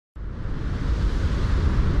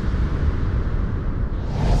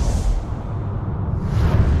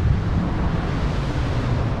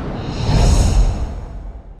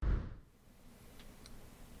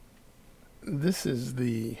This is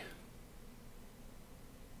the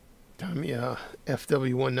Tamiya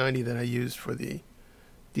FW190 that I used for the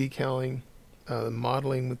decaling,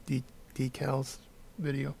 modeling with decals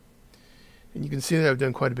video. And you can see that I've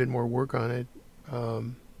done quite a bit more work on it.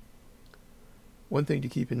 One thing to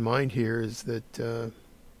keep in mind here is that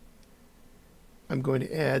I'm going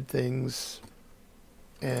to add things,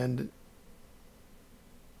 and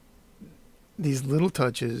these little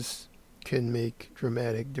touches can make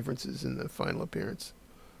dramatic differences in the final appearance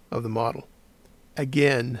of the model.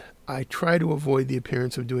 Again, I try to avoid the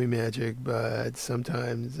appearance of doing magic, but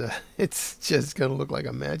sometimes it's just going to look like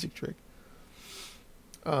a magic trick.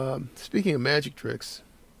 Speaking of magic tricks,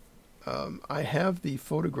 I have the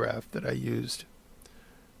photograph that I used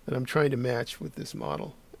that I'm trying to match with this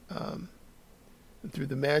model. And through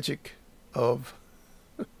the magic of,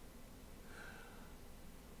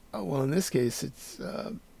 well, in this case, it's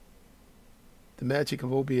the magic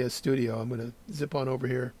of OBS Studio. I'm going to zip on over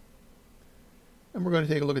here, and we're going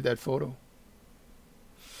to take a look at that photo.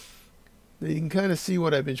 Now you can kind of see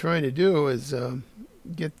what I've been trying to do is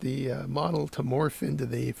get the model to morph into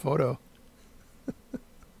the photo.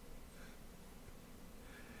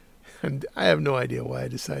 And I have no idea why I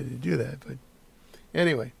decided to do that, but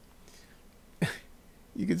anyway,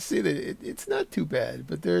 you can see that it's not too bad,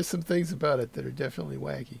 but there are some things about it that are definitely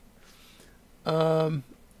wacky.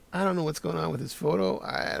 I don't know what's going on with this photo.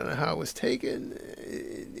 I don't know how it was taken.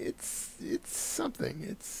 It's something.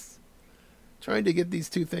 It's trying to get these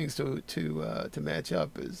two things to match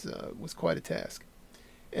up was quite a task.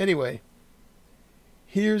 Anyway,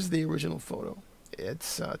 here's the original photo.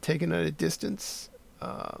 It's taken at a distance.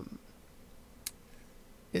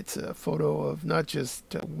 It's a photo of not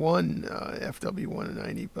just one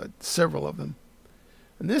FW190, but several of them.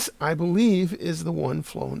 And this, I believe, is the one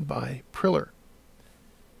flown by Priller.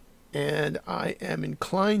 And I am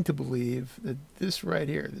inclined to believe that this right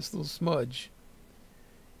here, this little smudge,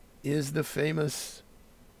 is the famous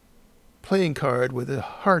playing card with a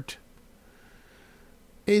heart,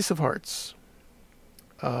 Ace of Hearts,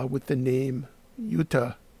 with the name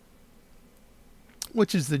Jutta,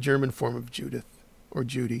 which is the German form of Judith or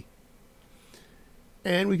Judy.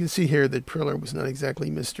 And we can see here that Priller was not exactly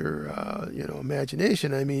Mr.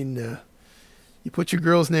 Imagination. I mean, you put your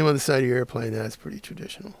girl's name on the side of your airplane, that's pretty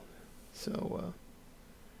traditional. So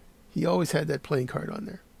he always had that playing card on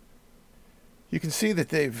there. You can see that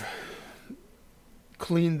they've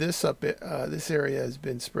cleaned this up. This area has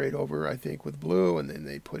been sprayed over, I think, with blue, and then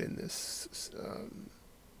they put in this,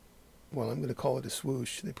 well, I'm going to call it a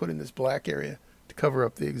swoosh. They put in this black area to cover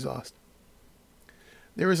up the exhaust.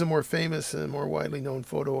 There is a more famous and more widely known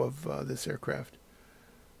photo of this aircraft.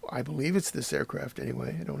 I believe it's this aircraft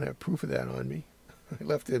anyway. I don't have proof of that on me. I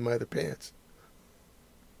left it in my other pants.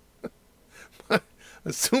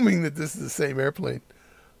 Assuming that this is the same airplane.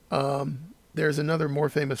 There's another more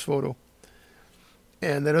famous photo.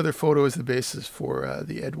 And that other photo is the basis for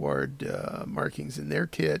the Edward markings in their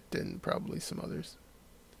kit and probably some others.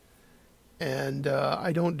 And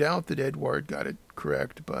I don't doubt that Edward got it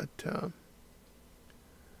correct, but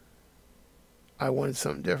I wanted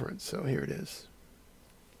something different, so here it is.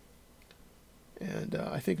 And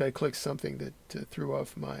I think I clicked something that threw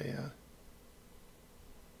off my...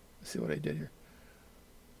 let's see what I did here.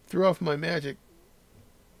 Threw off my magic.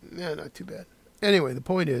 Yeah, not too bad. Anyway, the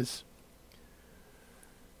point is,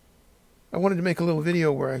 I wanted to make a little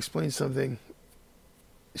video where I explained something,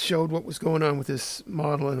 showed what was going on with this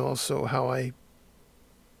model, and also how I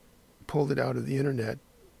pulled it out of the internet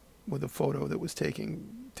with a photo that was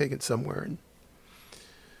taken somewhere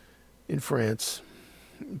in France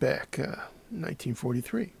back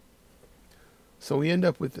 1943. So we end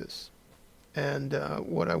up with this. And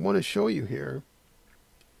what I want to show you here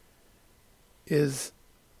is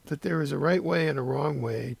that there is a right way and a wrong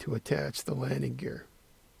way to attach the landing gear.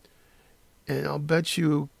 And I'll bet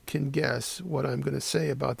you can guess what I'm going to say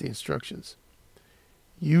about the instructions.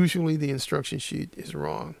 Usually the instruction sheet is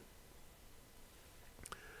wrong.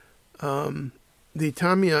 The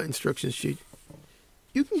Tamiya instruction sheet,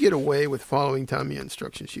 you can get away with following Tamiya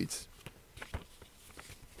instruction sheets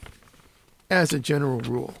as a general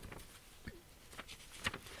rule,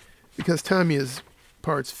 because Tamiya's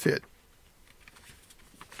parts fit.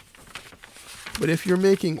 But if you're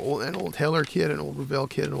making an old Heller kit, an old Revell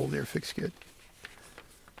kit, an old Airfix kit,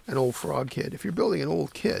 an old Frog kit, if you're building an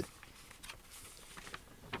old kit,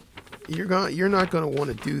 you're not going to want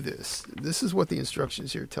to do this. This is what the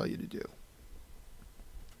instructions here tell you to do.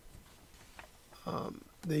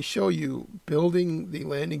 They show you building the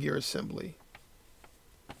landing gear assembly,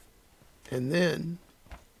 and then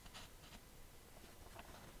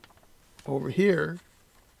over here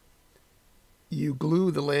you glue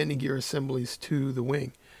the landing gear assemblies to the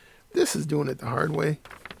wing. This is doing it the hard way.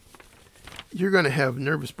 You're going to have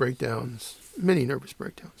nervous breakdowns, many nervous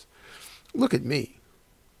breakdowns. Look at me.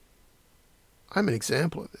 I'm an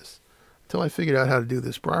example of this. Until I figured out how to do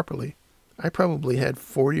this properly, I probably had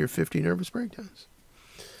 40 or 50 nervous breakdowns.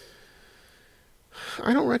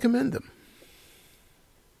 I don't recommend them.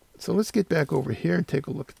 So let's get back over here and take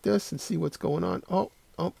a look at this and see what's going on. Oh,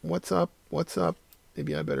 what's up? What's up?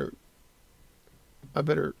 Maybe I better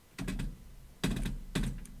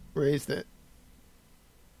raise that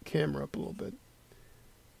camera up a little bit.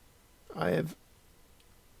 I have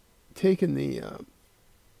taken the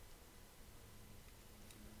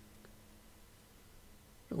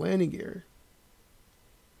landing gear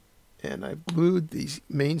and I've glued the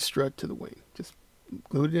main strut to the wing. Just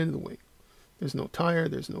glued it into the wing. There's no tire,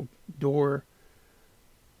 there's no door.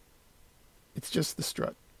 It's just the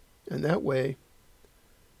strut. And that way,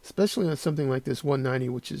 especially on something like this 190,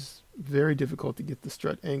 which is very difficult to get the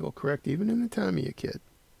strut angle correct, even in the time of a kid.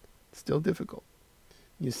 It's still difficult.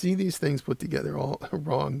 You see these things put together all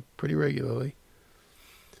wrong pretty regularly.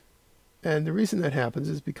 And the reason that happens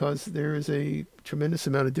is because there is a tremendous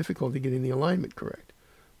amount of difficulty getting the alignment correct.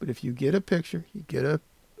 But if you get a picture, you get a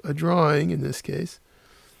drawing in this case,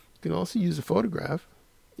 you can also use a photograph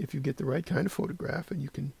if you get the right kind of photograph, and you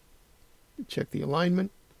can check the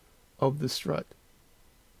alignment of the strut.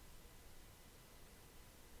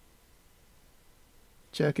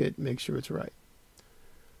 Check it, make sure it's right.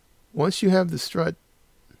 Once you have the strut,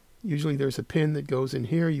 usually there's a pin that goes in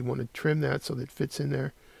here. You want to trim that so that it fits in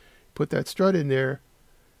there. Put that strut in there.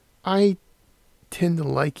 I tend to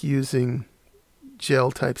like using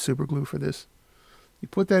gel type super glue for this. You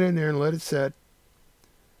put that in there and let it set.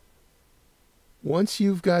 Once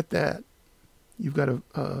you've got that, you've got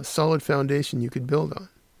a solid foundation you could build on.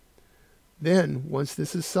 Then, once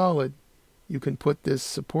this is solid, you can put this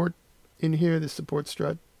support in here, this support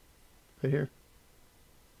strut right here.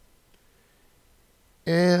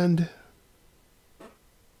 And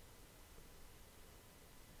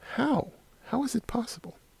how is it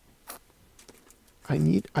possible? I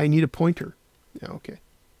need a pointer. Yeah, okay.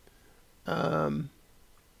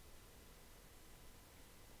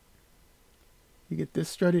 You get this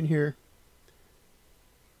strut in here.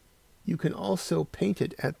 You can also paint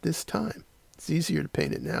it at this time. It's easier to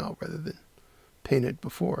paint it now rather than paint it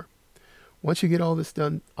before. Once you get all this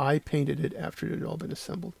done, I painted it after it had all been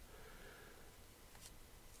assembled.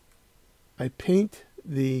 I paint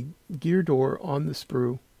the gear door on the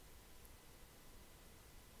sprue.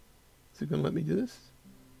 Is it going to let me do this?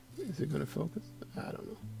 Is it going to focus? I don't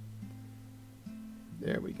know.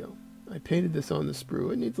 There we go. I painted this on the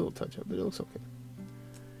sprue. It needs a little touch up, but it looks okay.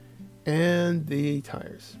 And the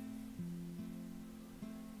tires.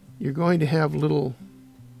 You're going to have little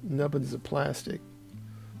nubbins of plastic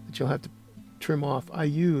that you'll have to trim off. I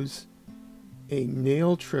use a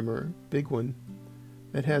nail trimmer, big one,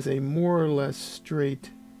 that has a more or less straight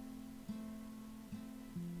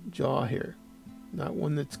jaw here. Not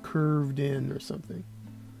one that's curved in or something.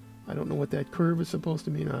 I don't know what that curve is supposed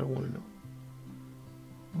to mean. I don't want to know.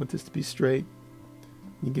 I want this to be straight.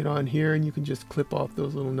 You get on here and you can just clip off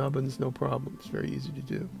those little nubbins, no problem. It's very easy to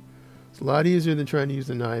do. It's a lot easier than trying to use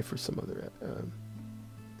a knife or some other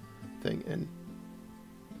thing, and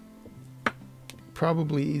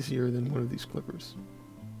probably easier than one of these clippers.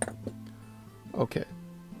 Okay.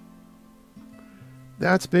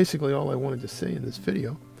 That's basically all I wanted to say in this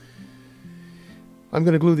video. I'm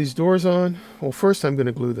going to glue these doors on. Well, first I'm going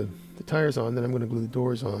to glue the tires on, then I'm going to glue the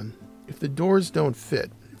doors on. If the doors don't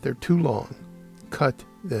fit, if they're too long, cut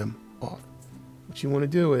them off. What you want to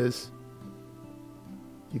do is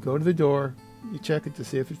you go to the door, you check it to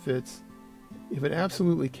see if it fits. If it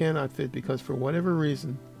absolutely cannot fit because for whatever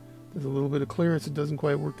reason there's a little bit of clearance, it doesn't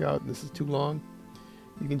quite work out and this is too long,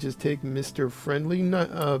 you can just take Mr. Friendly nut,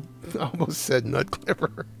 I almost said nut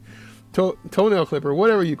clipper, toenail clipper,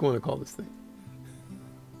 whatever you want to call this thing.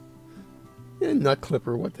 Yeah, nut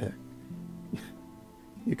clipper, what the heck.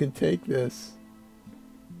 You can take this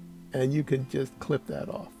and you can just clip that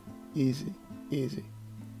off. Easy, easy,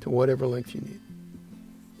 to whatever length you need.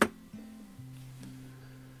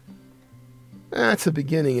 That's the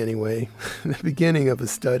beginning anyway. The beginning of a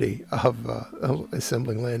study of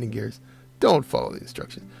assembling landing gears. Don't follow the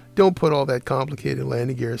instructions. Don't put all that complicated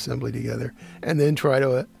landing gear assembly together and then try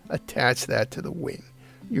to attach that to the wing.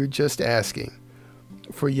 You're just asking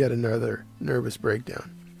for yet another nervous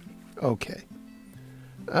breakdown. Okay.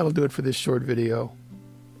 That'll do it for this short video.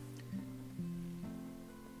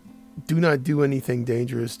 Do not do anything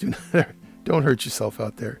dangerous. Don't hurt yourself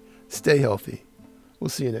out there. Stay healthy. We'll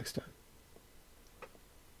see you next time.